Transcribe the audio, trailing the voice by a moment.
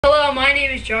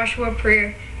name is Joshua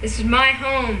Prayer. This is my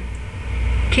home.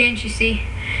 Can't you see?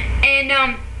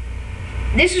 And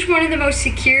this is one of the most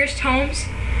securest homes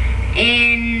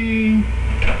in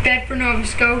Bedford, Nova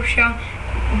Scotia.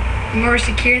 More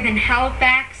secure than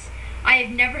Halifax. I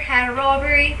have never had a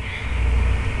robbery.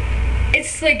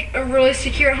 It's like a really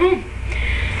secure home.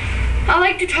 I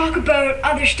like to talk about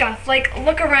other stuff, like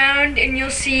look around and you'll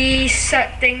see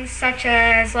things such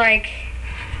as like,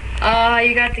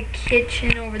 you got the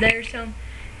kitchen over there, so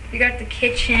you got the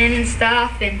kitchen and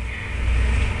stuff, and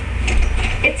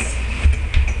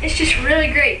it's just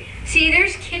really great. See,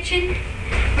 there's kitchen.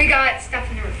 We got stuff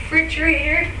in the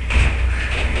refrigerator,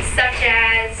 such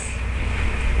as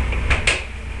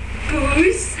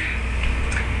booze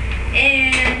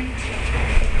and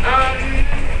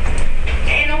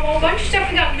a whole bunch of stuff.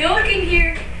 We got milk in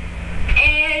here,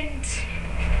 and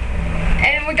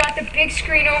we got the big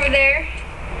screen over there.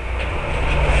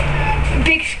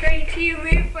 Big screen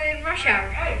TV playing Rush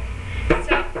Hour.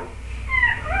 So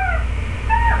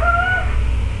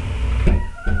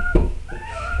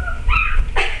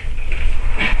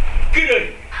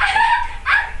good.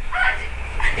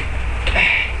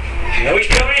 You know he's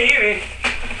coming in here, man.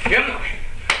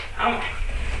 Come on.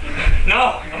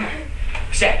 No. Come on.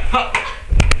 Set. Huh.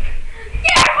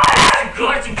 Yeah,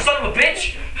 God, you son of a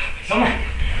bitch. Come on.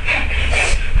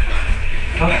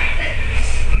 Come on.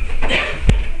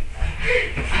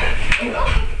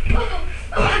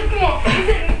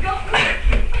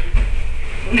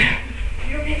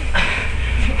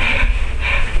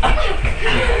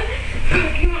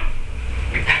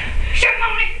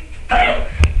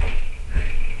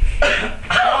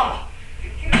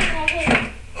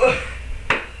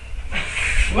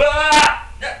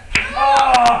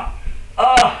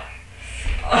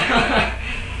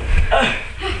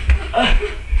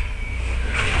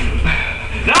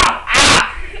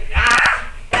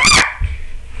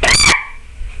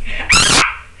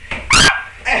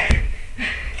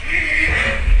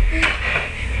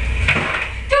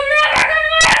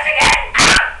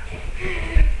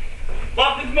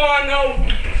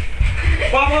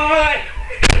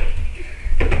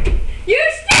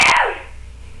 you still.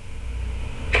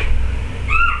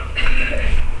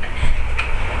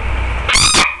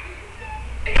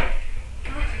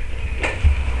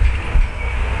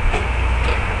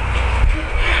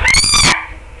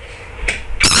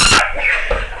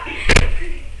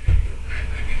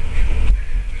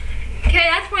 Okay,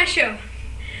 that's my show.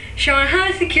 Showing how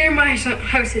to secure my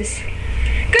houses.